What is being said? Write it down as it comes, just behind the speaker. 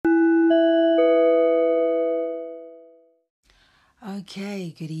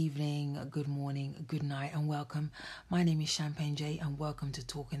Okay, good evening, good morning, good night, and welcome. My name is Champagne J, and welcome to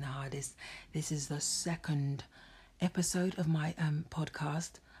Talking the Hardest. This is the second episode of my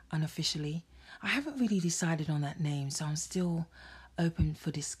podcast, unofficially. I haven't really decided on that name, so I'm still open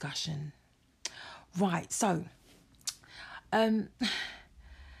for discussion. Right, so I've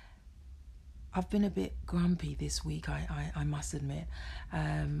been a bit grumpy this week, I must admit.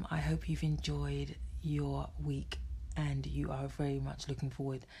 I hope you've enjoyed your week and you are very much looking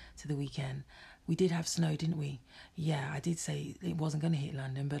forward to the weekend. We did have snow, didn't we? Yeah, I did say it wasn't going to hit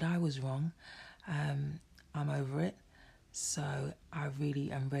London, but I was wrong. I'm over it. So I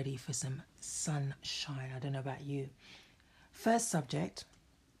really am ready for some sunshine. I don't know about you. First subject,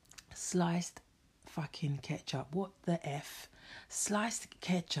 sliced fucking ketchup. What the F? Sliced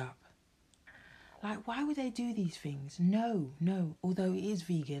ketchup. Like, why would they do these things? No. Although it is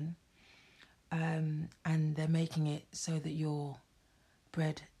vegan, and they're making it so that your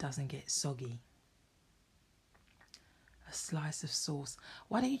bread doesn't get soggy. A slice of sauce.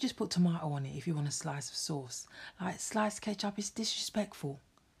 Why don't you just put tomato on it if you want a slice of sauce? Like, sliced ketchup is disrespectful.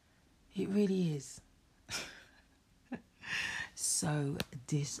 It really is. So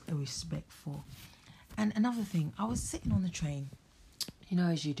disrespectful. And another thing, I was sitting on the train,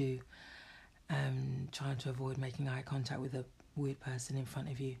 as you do, trying to avoid making eye contact with a weird person in front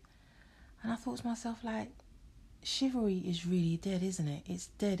of you. And I thought to myself, like, chivalry is really dead, isn't it? It's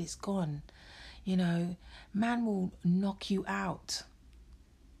dead, it's gone. Man will knock you out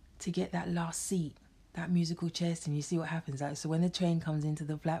to get that last seat, that musical chair, and you see what happens. Like, so when the train comes into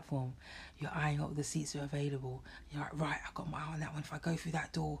the platform, you're eyeing up the seats that are available. You're like, right, I've got my eye on that one. If I go through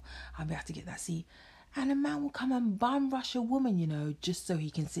that door, I'll be able to get that seat. And a man will come and bum rush a woman, just so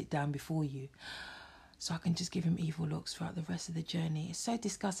he can sit down before you. So I can just give him evil looks throughout the rest of the journey. It's so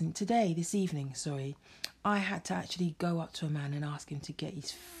disgusting. This evening, I had to actually go up to a man and ask him to get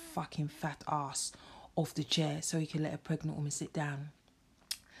his fucking fat ass off the chair so he could let a pregnant woman sit down.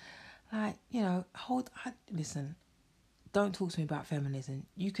 Like, listen, don't talk to me about feminism.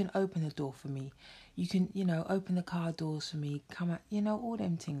 You can open the door for me. You can, open the car doors for me. Come out, all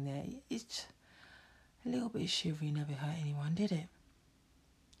them thing there. It's just, a little bit of chivalry never hurt anyone, did it?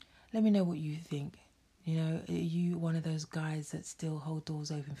 Let me know what you think. Are you one of those guys that still hold doors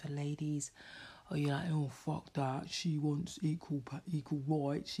open for ladies? Or you're like, oh, fuck that. She wants equal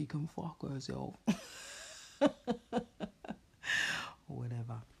rights. She can fuck herself. Or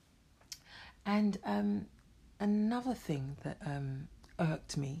whatever. And another thing that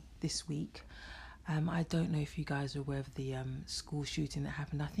irked me this week, I don't know if you guys are aware of the school shooting that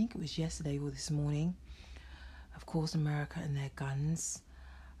happened. I think it was yesterday or this morning. Of course, America and their guns.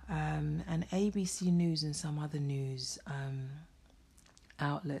 And ABC News and some other news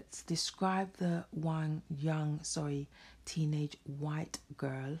outlets describe the teenage white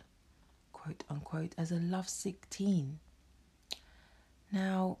girl, quote unquote, as a lovesick teen.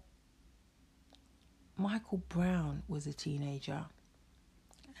 Now, Michael Brown was a teenager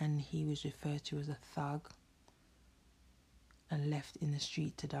and he was referred to as a thug and left in the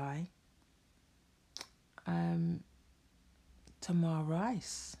street to die. Tamar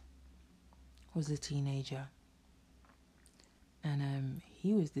Rice was a teenager and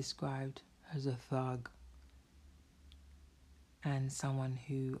he was described as a thug and someone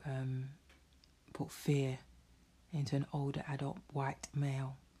who put fear into an older adult white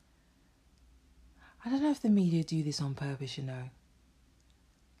male. I don't know if the media do this on purpose, and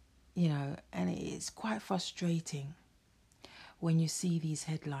it's quite frustrating when you see these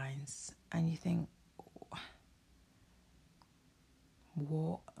headlines and you think,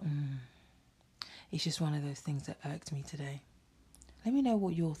 what? It's just one of those things that irked me today. Let me know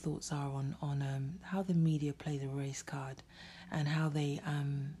what your thoughts are on how the media play the race card and how they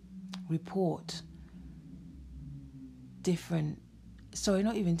report the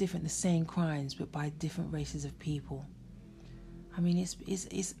same crimes, but by different races of people. I mean, it's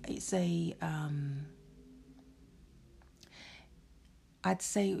a I'd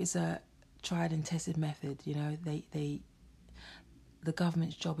say it was a tried and tested method. The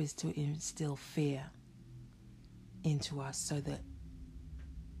government's job is to instill fear into us so that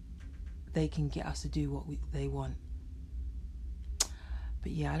they can get us to do what they want.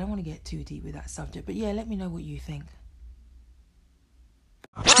 But yeah, I don't want to get too deep with that subject. But yeah, let me know what you think.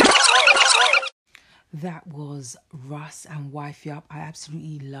 That was Russ and Wife Up. I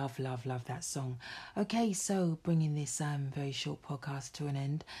absolutely love that song. Okay, so bringing this very short podcast to an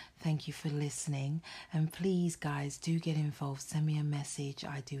end. Thank you for listening. And please, guys, do get involved. Send me a message.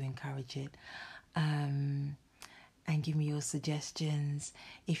 I do encourage it. and give me your suggestions.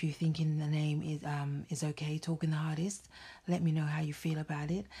 If you're thinking the name is okay, Talking the Hardest, let me know how you feel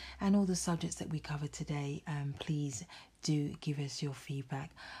about it. And all the subjects that we covered today, please do give us your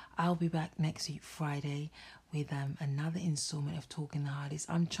feedback. I'll be back next week Friday with another installment of Talking the Hardest.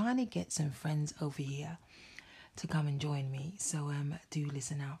 I'm trying to get some friends over here to come and join me, so do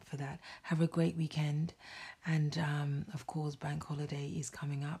listen out for that. Have a great weekend, and of course bank holiday is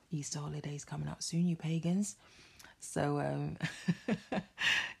coming up. Easter holiday is coming up soon, you pagans, so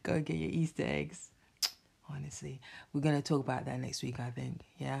go get your Easter eggs. Honestly, we're going to talk about that next week, I think.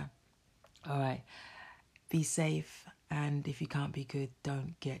 Yeah, all right, be safe, and if you can't be good,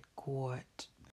 don't get caught.